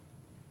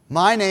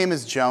My name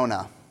is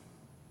Jonah,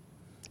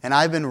 and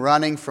I've been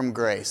running from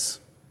grace.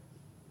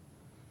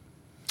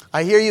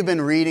 I hear you've been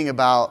reading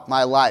about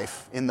my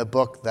life in the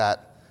book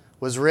that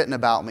was written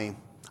about me.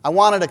 I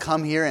wanted to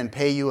come here and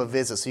pay you a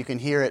visit so you can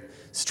hear it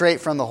straight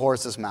from the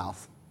horse's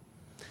mouth.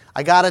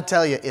 I got to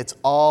tell you, it's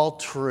all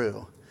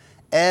true.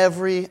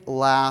 Every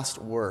last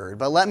word.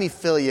 But let me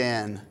fill you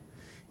in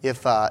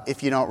if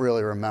you don't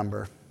really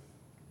remember.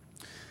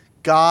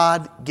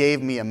 God gave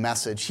me a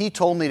message. He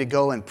told me to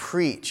go and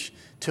preach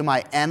to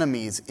my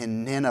enemies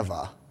in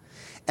Nineveh.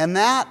 And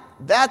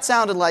that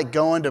sounded like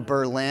going to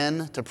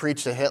Berlin to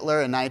preach to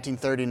Hitler in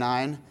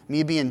 1939.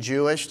 Me being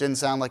Jewish didn't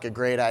sound like a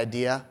great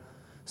idea.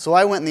 So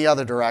I went in the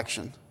other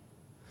direction.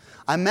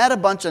 I met a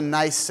bunch of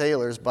nice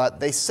sailors, but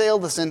they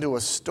sailed us into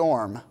a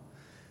storm.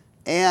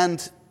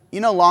 And,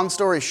 long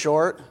story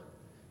short,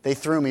 they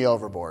threw me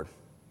overboard.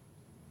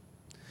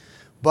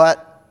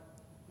 But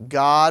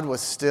God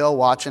was still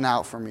watching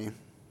out for me.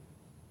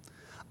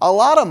 A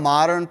lot of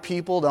modern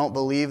people don't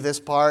believe this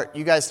part.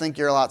 You guys think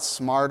you're a lot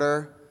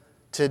smarter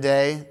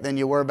today than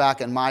you were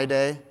back in my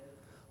day.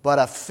 But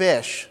a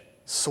fish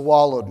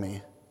swallowed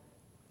me.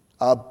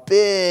 A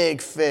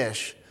big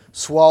fish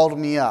swallowed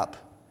me up.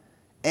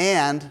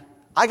 And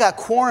I got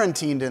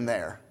quarantined in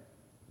there.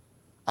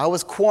 I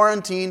was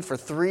quarantined for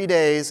 3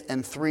 days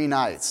and 3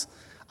 nights.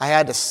 I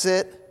had to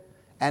sit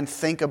and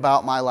think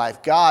about my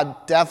life.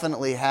 God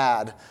definitely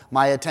had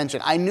my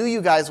attention. I knew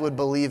you guys would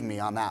believe me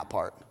on that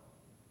part.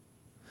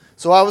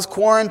 So I was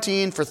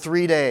quarantined for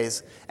 3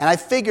 days, and I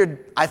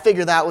figured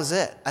that was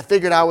it. I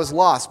figured I was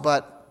lost,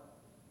 but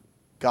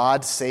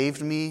God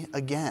saved me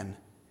again.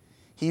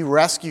 He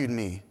rescued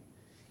me,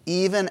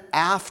 even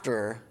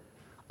after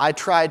I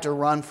tried to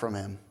run from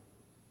him.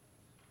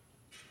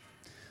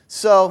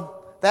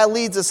 So that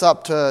leads us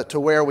up to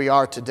where we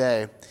are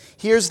today.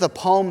 Here's the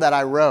poem that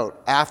I wrote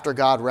after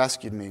God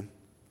rescued me.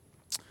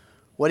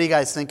 What do you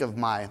guys think of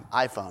my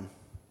iPhone?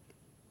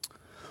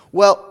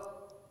 Well,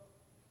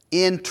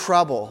 in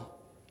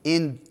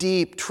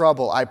deep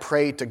trouble, I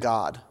prayed to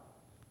God.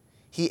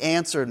 He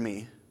answered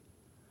me.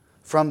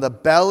 From the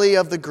belly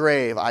of the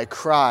grave, I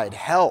cried,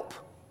 "Help!"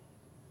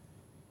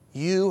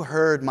 You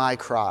heard my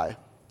cry.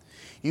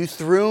 You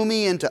threw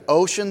me into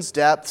ocean's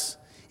depths,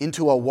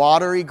 into a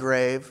watery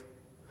grave,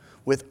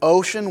 with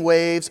ocean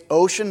waves,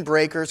 ocean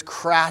breakers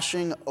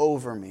crashing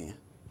over me.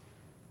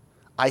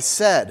 I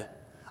said,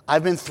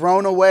 I've been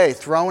thrown away,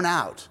 thrown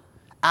out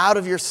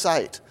of your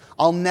sight.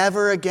 I'll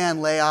never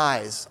again lay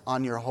eyes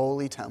on your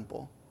holy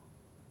temple.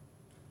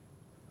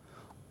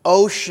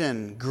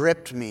 Ocean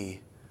gripped me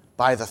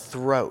by the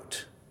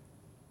throat.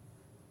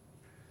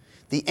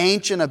 The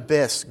ancient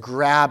abyss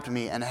grabbed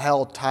me and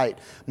held tight.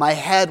 My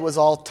head was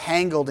all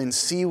tangled in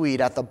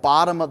seaweed at the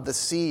bottom of the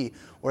sea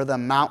where the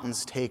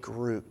mountains take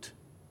root.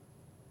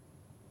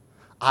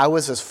 I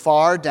was as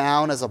far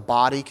down as a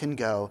body can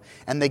go,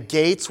 and the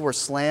gates were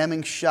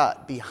slamming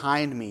shut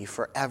behind me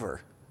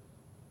forever.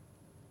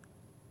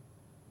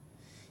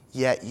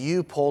 Yet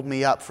you pulled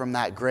me up from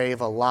that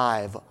grave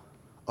alive,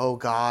 O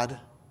God,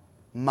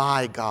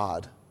 my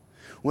God.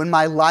 When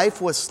my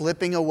life was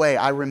slipping away,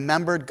 I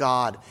remembered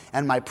God,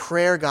 and my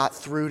prayer got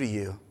through to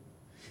you,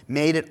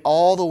 made it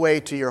all the way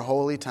to your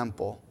holy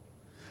temple.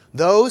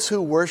 Those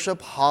who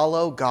worship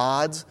hollow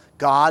gods,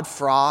 God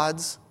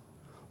frauds,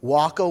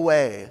 walk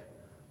away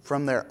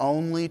from their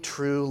only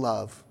true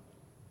love.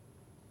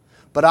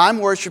 But I'm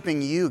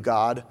worshiping you,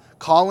 God,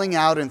 calling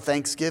out in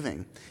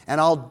thanksgiving, and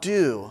I'll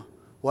do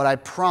what I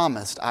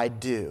promised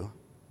I'd do.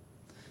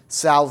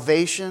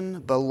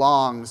 Salvation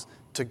belongs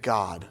to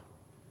God.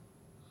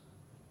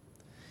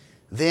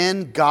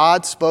 Then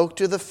God spoke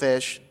to the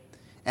fish,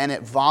 and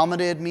it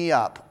vomited me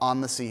up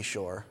on the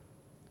seashore.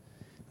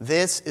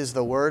 This is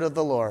the word of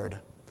the Lord.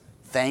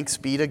 Thanks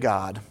be to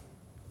God.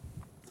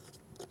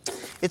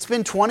 It's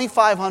been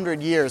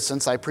 2,500 years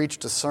since I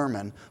preached a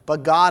sermon,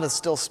 but God is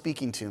still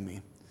speaking to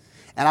me.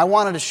 And I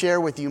wanted to share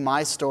with you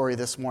my story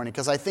this morning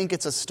because I think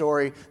it's a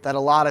story that a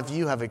lot of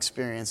you have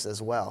experienced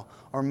as well,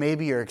 or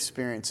maybe you're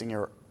experiencing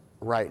it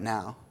right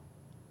now.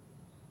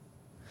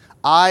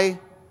 I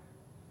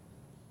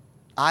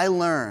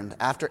learned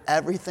after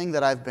everything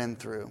that I've been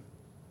through,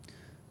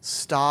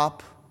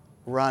 stop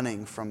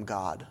running from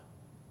God.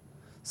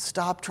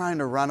 Stop trying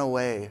to run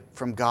away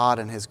from God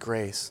and His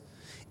grace.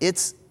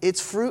 It's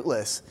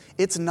fruitless.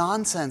 It's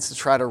nonsense to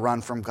try to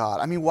run from God.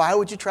 I mean, why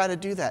would you try to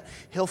do that?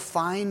 He'll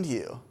find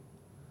you.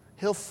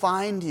 He'll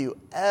find you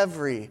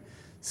every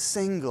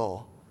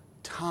single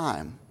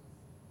time.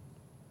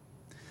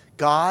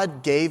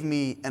 God gave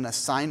me an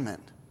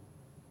assignment,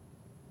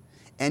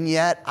 and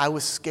yet I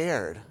was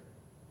scared.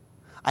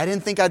 I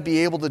didn't think I'd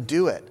be able to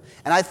do it,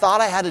 and I thought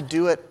I had to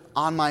do it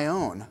on my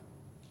own.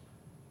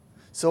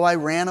 So I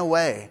ran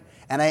away.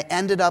 And I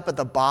ended up at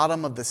the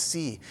bottom of the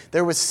sea.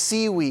 There was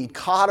seaweed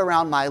caught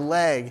around my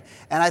leg,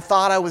 and I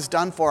thought I was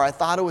done for. I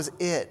thought it was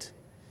it.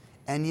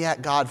 And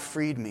yet God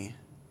freed me.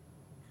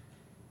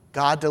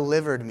 God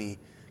delivered me.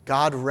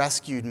 God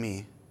rescued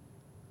me.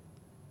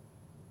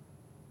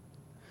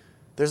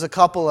 There's a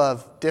couple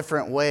of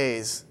different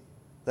ways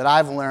that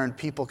I've learned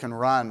people can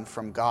run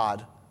from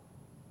God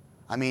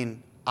I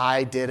mean,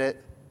 I did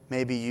it.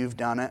 Maybe you've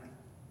done it.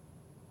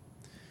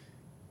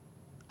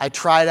 I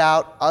tried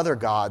out other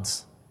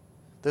gods.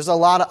 There's a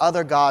lot of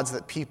other gods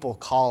that people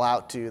call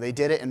out to. They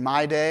did it in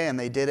my day, and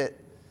they did it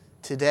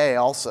today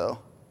also.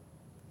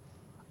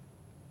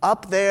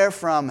 Up there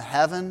from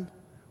heaven,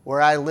 where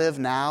I live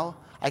now,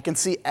 I can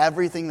see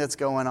everything that's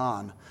going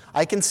on.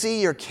 I can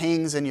see your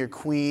kings and your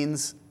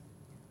queens.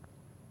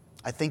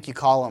 I think you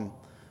call them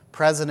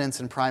presidents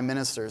and prime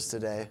ministers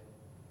today.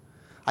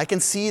 I can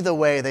see the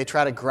way they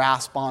try to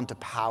grasp onto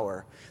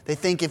power. They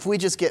think if we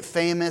just get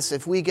famous,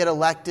 if we get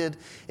elected,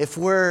 if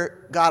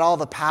we're got all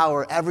the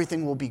power,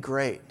 everything will be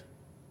great.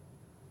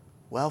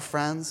 Well,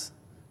 friends,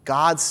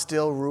 God's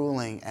still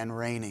ruling and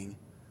reigning.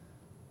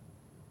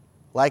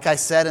 Like I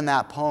said in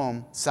that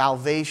poem,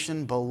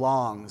 salvation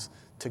belongs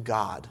to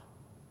God.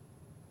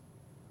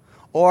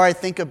 Or I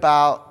think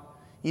about,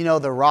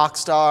 the rock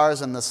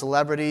stars and the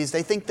celebrities.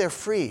 They think they're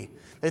free.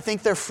 They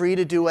think they're free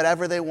to do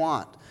whatever they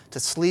want, to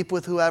sleep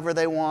with whoever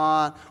they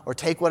want, or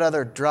take what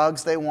other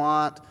drugs they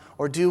want,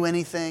 or do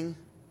anything.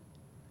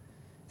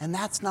 And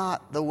that's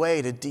not the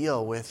way to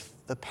deal with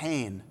the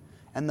pain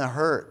and the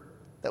hurt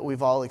that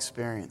we've all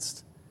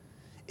experienced.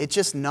 It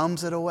just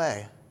numbs it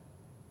away.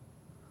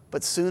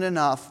 But soon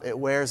enough, it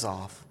wears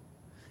off,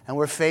 and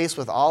we're faced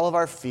with all of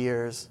our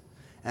fears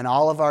and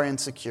all of our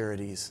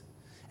insecurities.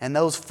 And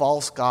those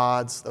false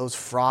gods, those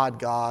fraud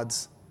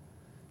gods,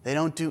 they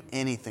don't do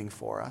anything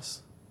for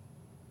us.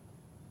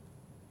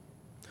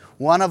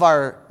 One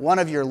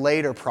of your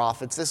later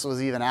prophets, this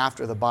was even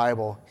after the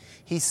Bible,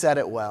 he said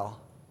it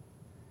well.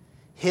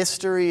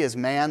 History is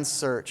man's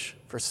search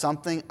for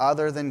something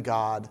other than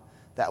God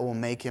that will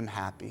make him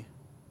happy.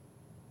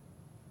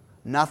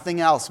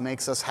 Nothing else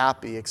makes us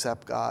happy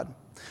except God.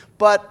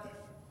 But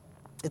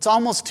it's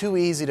almost too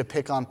easy to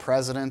pick on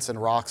presidents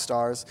and rock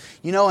stars.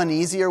 An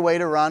easier way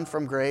to run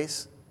from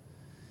grace?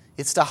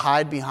 It's to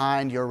hide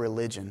behind your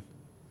religion,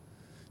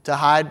 to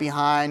hide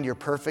behind your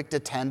perfect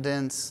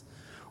attendance,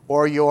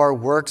 or your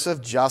works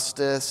of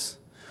justice,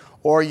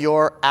 or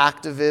your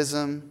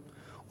activism,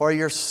 or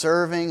your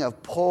serving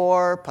of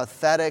poor,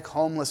 pathetic,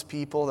 homeless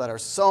people that are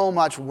so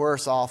much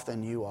worse off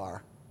than you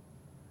are.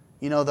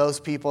 Those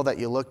people that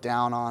you look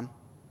down on.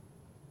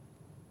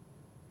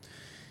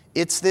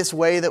 It's this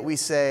way that we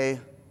say,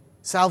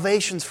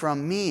 salvation's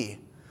from me.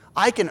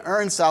 I can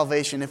earn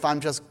salvation if I'm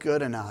just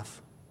good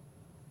enough.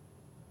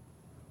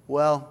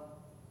 Well,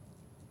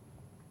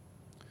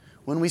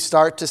 when we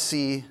start to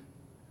see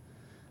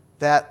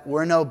that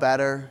we're no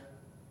better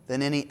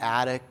than any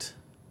addict,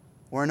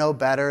 we're no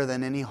better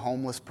than any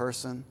homeless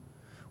person,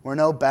 we're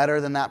no better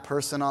than that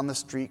person on the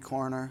street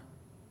corner,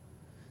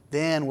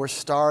 then we're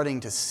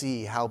starting to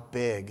see how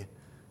big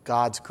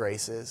God's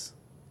grace is.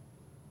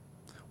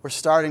 We're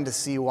starting to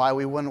see why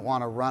we wouldn't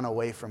want to run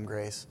away from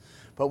grace,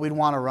 but we'd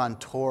want to run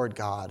toward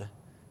God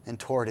and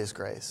toward His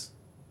grace.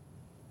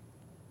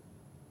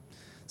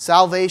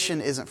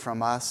 Salvation isn't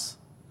from us.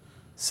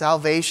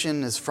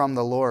 Salvation is from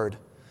the Lord.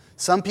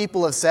 Some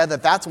people have said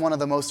that that's one of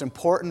the most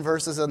important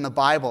verses in the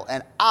Bible,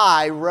 and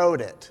I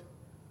wrote it.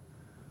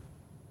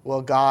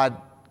 Well,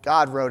 God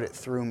wrote it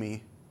through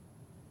me.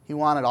 He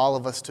wanted all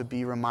of us to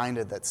be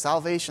reminded that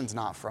salvation's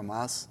not from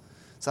us.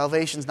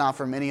 Salvation's not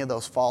from any of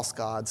those false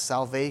gods.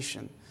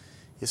 Salvation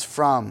is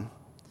from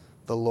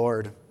the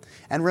Lord.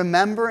 And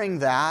remembering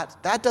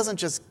that doesn't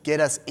just get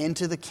us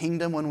into the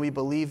kingdom when we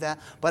believe that,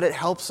 but it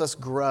helps us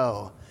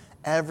grow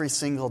every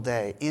single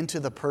day into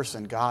the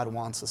person God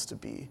wants us to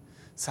be.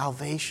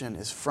 Salvation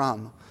is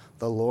from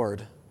the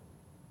Lord.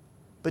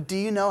 But do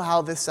you know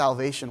how this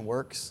salvation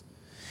works?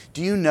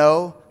 Do you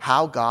know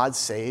how God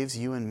saves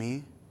you and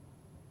me?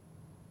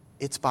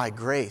 It's by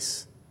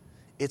grace.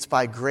 It's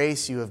by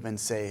grace you have been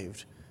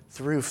saved,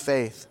 through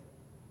faith.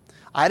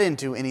 I didn't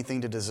do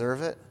anything to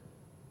deserve it.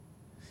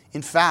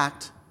 In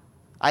fact,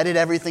 I did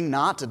everything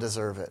not to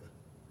deserve it.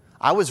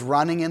 I was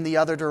running in the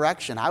other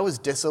direction. I was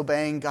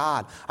disobeying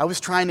God. I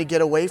was trying to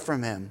get away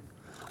from Him.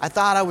 I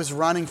thought I was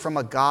running from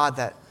a God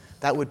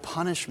that would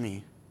punish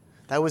me,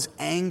 that was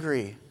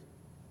angry.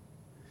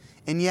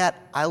 And yet,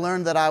 I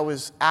learned that I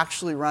was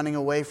actually running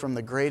away from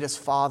the greatest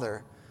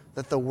Father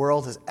that the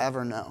world has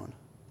ever known.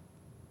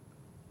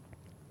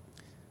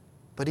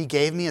 But He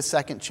gave me a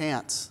second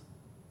chance.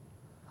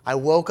 I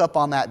woke up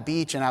on that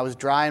beach and I was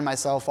drying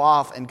myself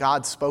off, and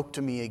God spoke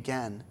to me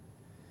again.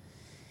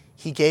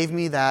 He gave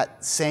me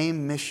that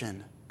same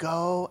mission.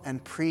 Go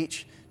and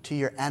preach to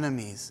your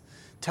enemies.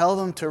 Tell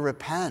them to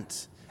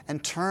repent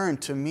and turn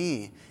to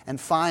me and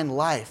find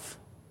life.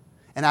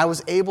 And I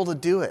was able to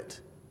do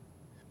it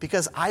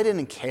because I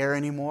didn't care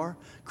anymore.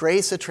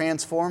 Grace had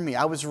transformed me.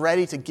 I was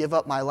ready to give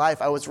up my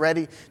life. I was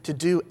ready to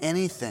do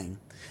anything.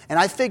 And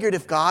I figured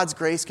if God's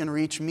grace can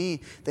reach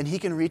me, then He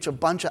can reach a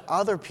bunch of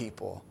other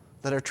people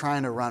that are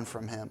trying to run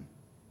from Him.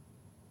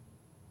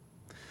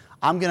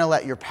 I'm going to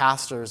let your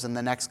pastors in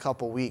the next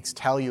couple weeks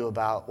tell you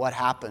about what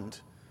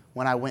happened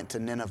when I went to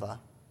Nineveh.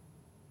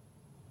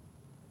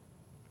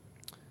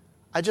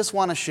 I just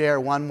want to share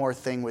one more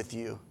thing with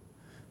you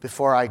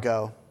before I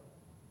go.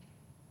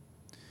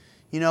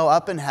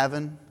 Up in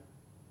heaven,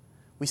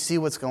 We see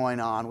what's going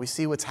on. We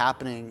see what's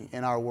happening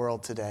in our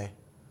world today.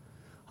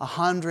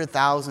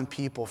 100,000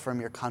 people from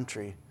your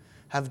country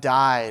have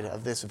died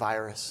of this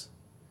virus.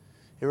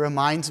 It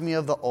reminds me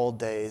of the old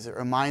days. It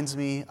reminds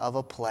me of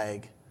a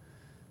plague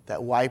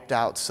that wiped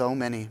out so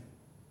many.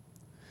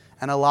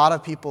 And a lot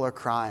of people are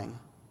crying.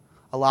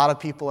 A lot of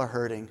people are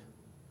hurting.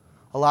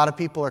 A lot of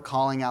people are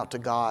calling out to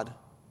God.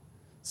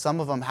 Some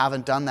of them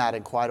haven't done that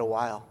in quite a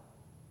while.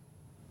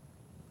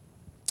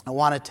 I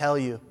want to tell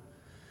you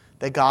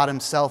that God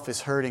himself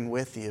is hurting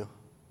with you.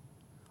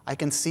 I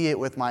can see it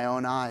with my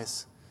own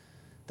eyes,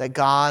 that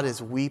God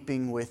is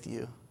weeping with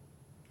you.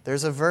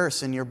 There's a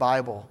verse in your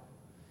Bible.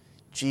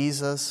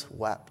 Jesus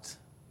wept.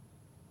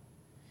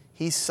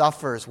 He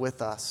suffers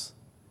with us.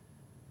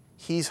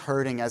 He's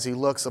hurting as he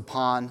looks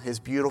upon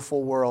his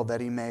beautiful world that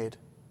he made.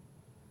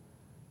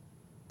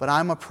 But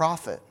I'm a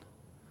prophet.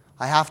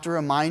 I have to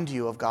remind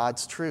you of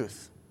God's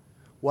truth,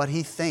 what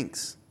he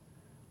thinks,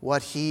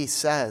 what he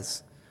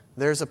says.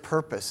 There's a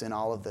purpose in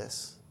all of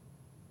this.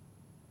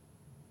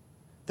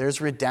 There's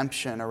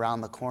redemption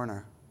around the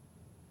corner.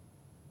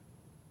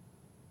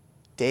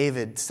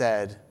 David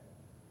said,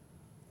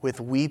 "With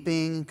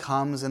weeping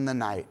comes in the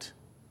night,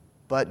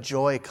 but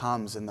joy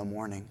comes in the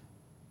morning."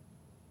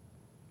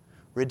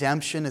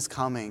 Redemption is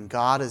coming.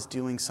 God is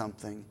doing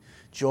something.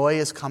 Joy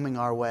is coming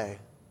our way.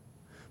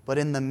 But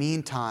in the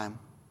meantime,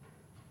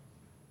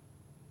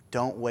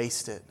 don't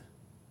waste it.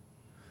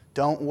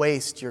 Don't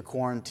waste your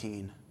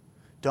quarantine.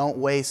 Don't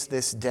waste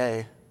this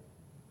day.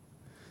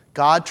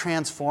 God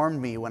transformed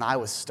me when I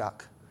was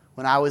stuck,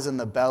 when I was in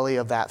the belly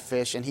of that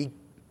fish, and he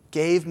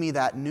gave me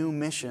that new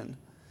mission,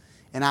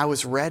 and I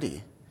was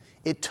ready.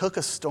 It took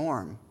a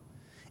storm.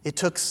 It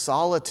took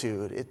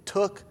solitude. It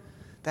took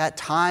that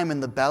time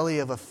in the belly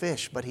of a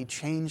fish, but he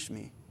changed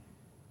me.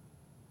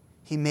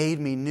 He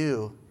made me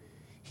new.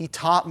 He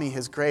taught me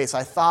his grace.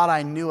 I thought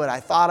I knew it. I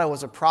thought I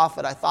was a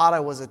prophet. I thought I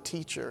was a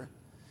teacher.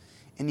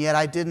 And yet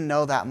I didn't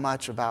know that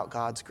much about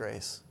God's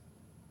grace.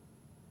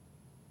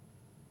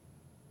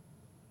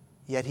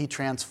 Yet he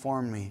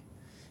transformed me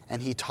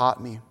and he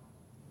taught me.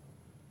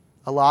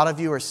 A lot of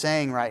you are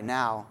saying right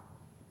now,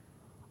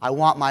 I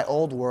want my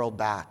old world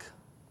back.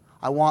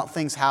 I want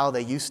things how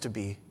they used to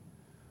be.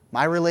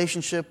 My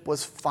relationship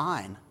was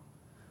fine.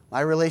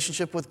 My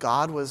relationship with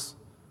God was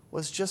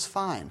just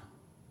fine.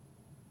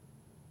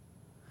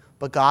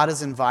 But God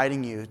is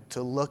inviting you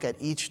to look at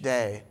each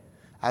day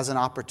as an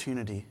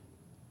opportunity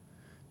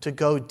to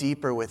go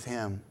deeper with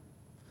him,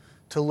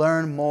 to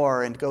learn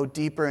more and go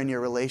deeper in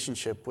your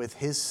relationship with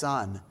his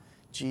Son,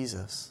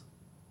 Jesus.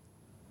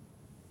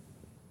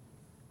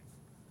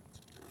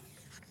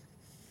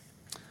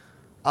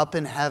 Up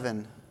in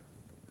heaven,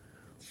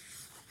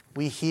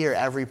 we hear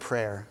every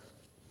prayer.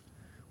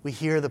 We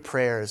hear the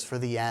prayers for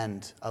the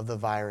end of the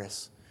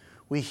virus.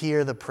 We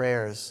hear the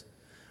prayers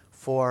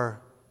for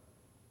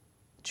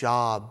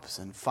jobs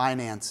and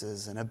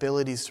finances and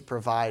abilities to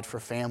provide for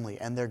family,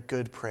 and they're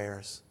good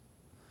prayers.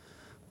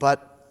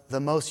 But the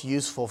most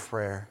useful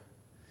prayer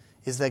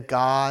is that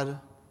God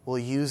will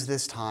use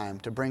this time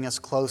to bring us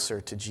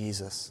closer to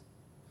Jesus.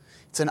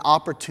 It's an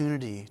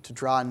opportunity to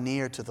draw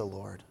near to the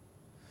Lord,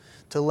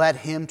 to let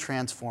him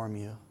transform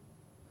you,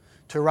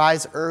 to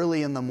rise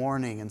early in the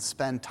morning and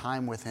spend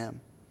time with him,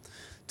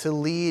 to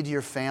lead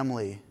your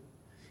family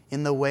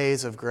in the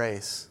ways of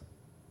grace,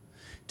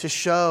 to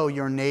show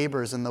your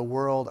neighbors and the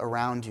world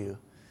around you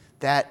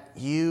that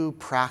you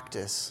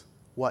practice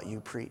what you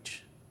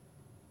preach.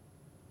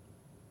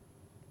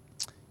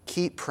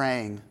 Keep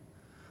praying,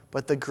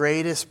 but the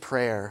greatest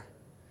prayer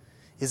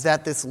is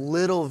that this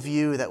little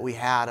view that we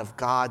had of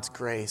God's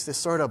grace, this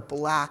sort of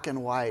black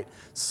and white,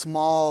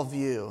 small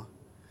view,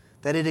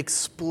 that it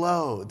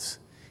explodes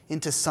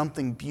into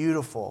something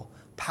beautiful,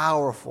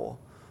 powerful,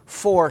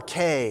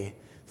 4K,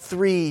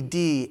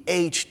 3D,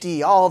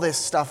 HD, all this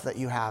stuff that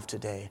you have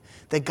today.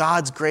 That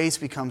God's grace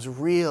becomes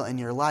real in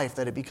your life,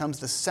 that it becomes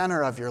the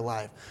center of your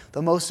life,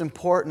 the most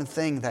important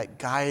thing that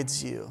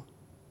guides you.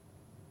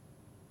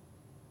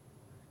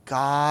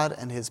 God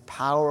and his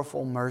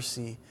powerful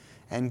mercy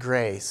and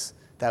grace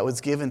that was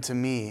given to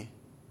me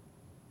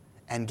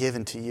and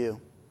given to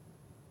you.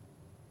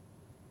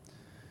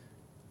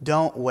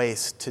 Don't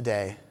waste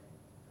today.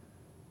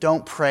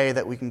 Don't pray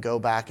that we can go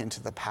back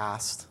into the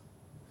past.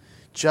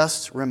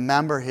 Just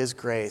remember his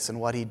grace and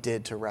what he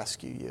did to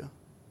rescue you.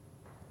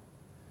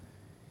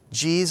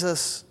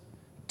 Jesus,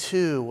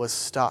 too, was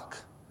stuck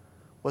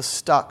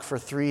for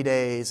 3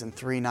 days and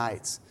 3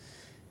 nights.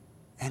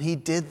 And he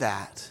did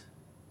that.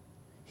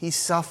 He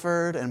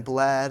suffered and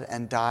bled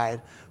and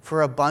died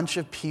for a bunch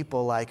of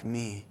people like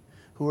me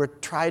who were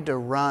tried to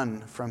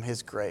run from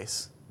his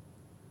grace,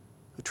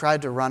 who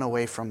tried to run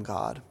away from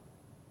God.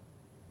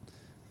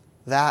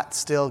 That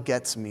still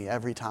gets me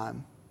every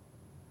time.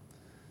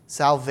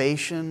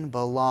 Salvation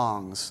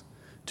belongs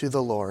to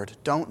the Lord.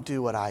 Don't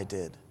do what I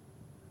did.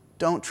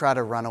 Don't try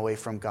to run away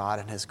from God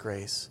and his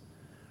grace.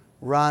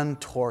 Run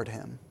toward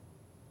him.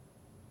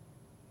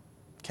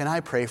 Can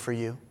I pray for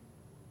you?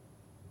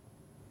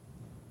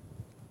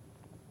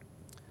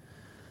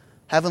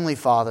 Heavenly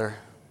Father,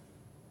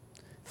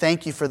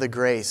 Thank you for the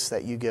grace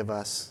that you give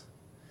us.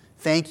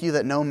 Thank you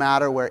that no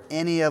matter where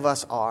any of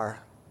us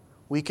are,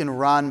 we can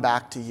run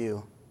back to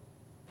you.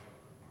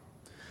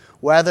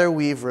 Whether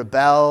we've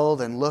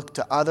rebelled and looked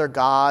to other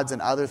gods and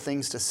other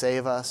things to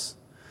save us,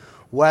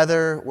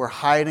 whether we're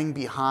hiding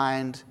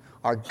behind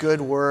our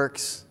good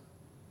works,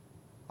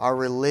 our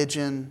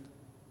religion,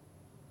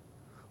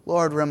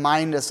 Lord,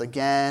 remind us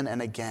again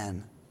and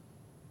again,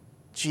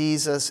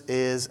 Jesus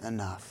is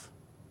enough.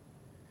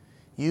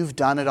 You've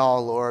done it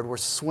all, Lord. We're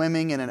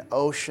swimming in an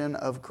ocean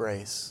of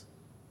grace.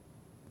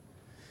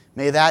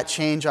 May that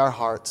change our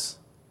hearts.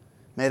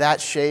 May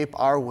that shape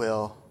our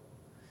will.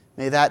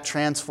 May that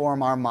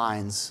transform our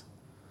minds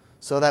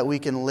so that we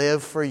can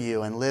live for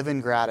you and live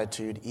in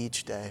gratitude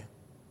each day.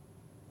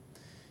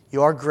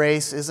 Your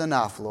grace is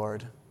enough,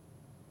 Lord.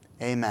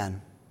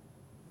 Amen.